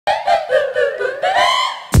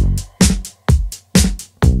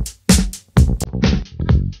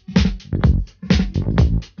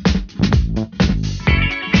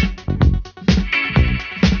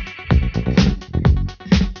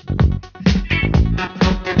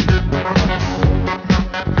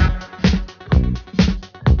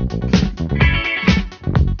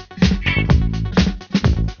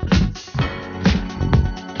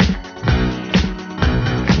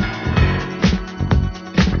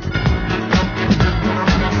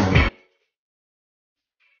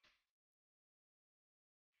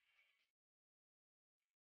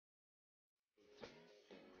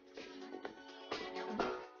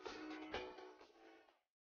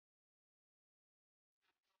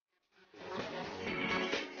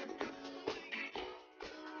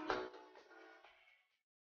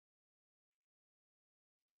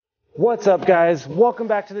What's up, guys? Welcome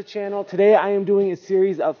back to the channel. Today I am doing a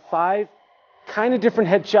series of 5 kind of different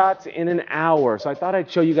headshots in an hour. So I thought I'd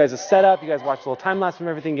show you guys a setup. You guys watch a little time lapse from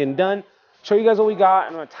everything getting done. Show you guys what we got.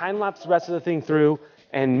 I'm gonna time lapse the rest of the thing through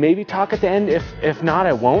and maybe talk at the end. If not,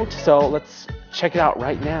 I won't. So let's check it out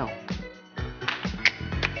right now.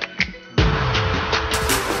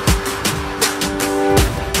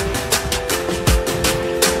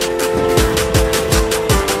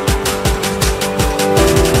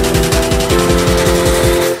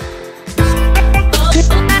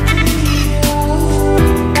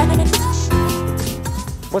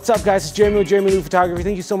 What's up, guys? It's Jeramie with Jeramie Photography.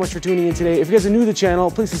 Thank you so much for tuning in today. If you guys are new to the channel,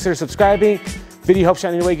 please consider subscribing. Video helps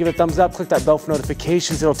shine your way, give it a thumbs up, click that bell for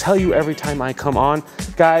notifications. It'll tell you every time I come on.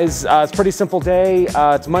 Guys, it's a pretty simple day.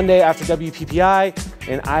 It's Monday after WPPI,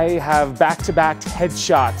 and I have back-to-back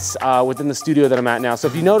headshots within the studio that I'm at now. So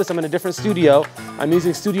if you notice, I'm in a different studio. I'm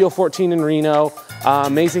using Studio 14 in Reno.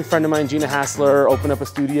 Amazing friend of mine, Gina Hassler, opened up a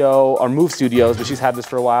studio, or moved studios, but she's had this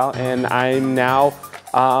for a while, and I'm now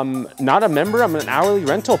not a member, I'm an hourly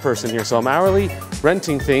rental person here. So I'm hourly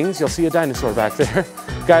renting things. You'll see a dinosaur back there.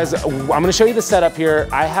 Guys, I'm gonna show you the setup here.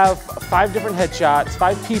 I have 5 different headshots,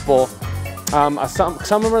 5 people. Some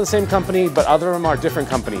of them are the same company, but other of them are different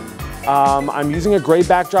company. I'm using a gray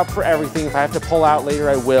backdrop for everything. If I have to pull out later,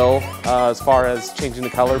 I will, as far as changing the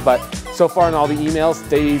color. But so far in all the emails,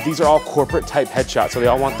 these are all corporate type headshots. So they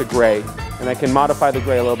all want the gray, and I can modify the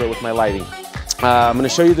gray a little bit with my lighting. I'm going to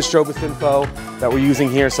show you the strobist info that we're using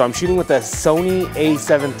here. So I'm shooting with the Sony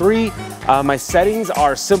A7 III. My settings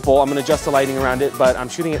are simple. I'm going to adjust the lighting around it, but I'm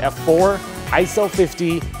shooting at f4, ISO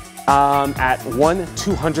 50, at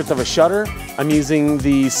 1/200th of a shutter. I'm using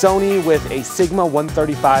the Sony with a Sigma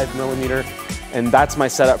 135mm, and that's my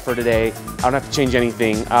setup for today. I don't have to change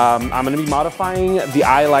anything. I'm going to be modifying the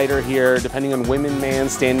eye lighter here, depending on women, man,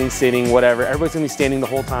 standing, sitting, whatever. Everybody's going to be standing the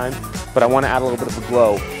whole time, but I want to add a little bit of a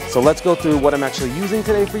glow. So let's go through what I'm actually using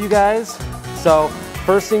today for you guys. So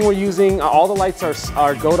first thing we're using, all the lights are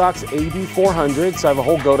Godox AD400. So I have a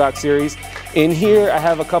whole Godox series. In here, I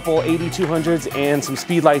have a couple AD200s and some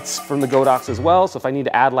speed lights from the Godox as well. So if I need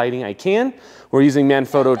to add lighting, I can. We're using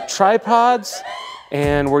Manfrotto tripods.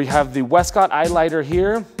 And we have the Westcott eye lighter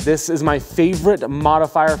here. This is my favorite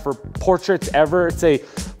modifier for portraits ever. It's a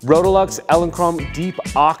Rotolux Elinchrom Deep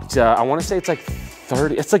Octa. I wanna say it's like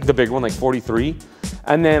 30, it's like the big one, like 43.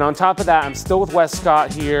 And then on top of that, I'm still with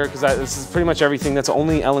Westcott here because this is pretty much everything. That's the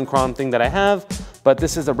only Elinchrom thing that I have. But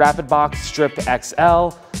this is a Rapid Box Strip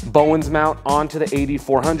XL. Bowens mount onto the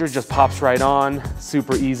AD400, just pops right on,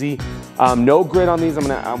 super easy. No grid on these. I'm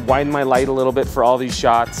gonna widen my light a little bit for all these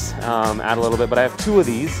shots, add a little bit, but I have 2 of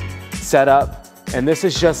these set up. And this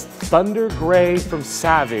is just Thunder Gray from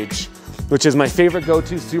Savage, which is my favorite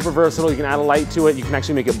go-to, super versatile. You can add a light to it. You can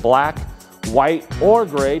actually make it black, white, or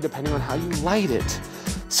gray, depending on how you light it.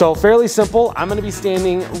 So fairly simple. I'm gonna be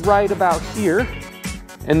standing right about here,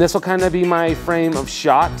 and this will kind of be my frame of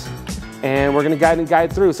shot, and we're gonna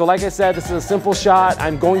guide through. So like I said, this is a simple shot.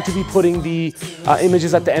 I'm going to be putting the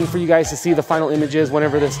images at the end for you guys to see the final images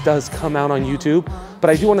whenever this does come out on YouTube. But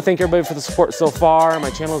I do wanna thank everybody for the support so far. My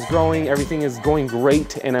channel is growing, everything is going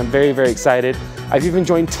great, and I'm very, very excited. I've even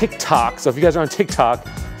joined TikTok, so if you guys are on TikTok,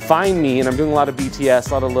 find me, and I'm doing a lot of BTS,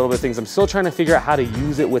 a lot of little bit of things. I'm still trying to figure out how to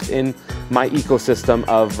use it within my ecosystem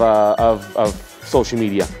of social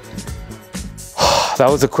media. That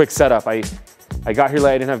was a quick setup. I got here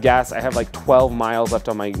late, I didn't have gas. I have like 12 miles left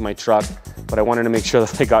on my truck, but I wanted to make sure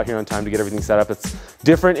that I got here on time to get everything set up. It's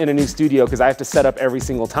different in a new studio because I have to set up every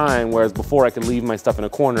single time, whereas before I could leave my stuff in a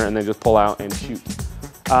corner and then just pull out and shoot.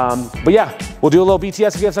 But yeah, we'll do a little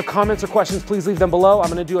BTS. If you have some comments or questions, please leave them below. I'm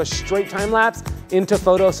gonna do a straight time lapse into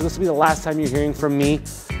photo, so this will be the last time you're hearing from me.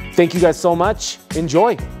 Thank you guys so much.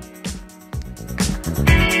 Enjoy.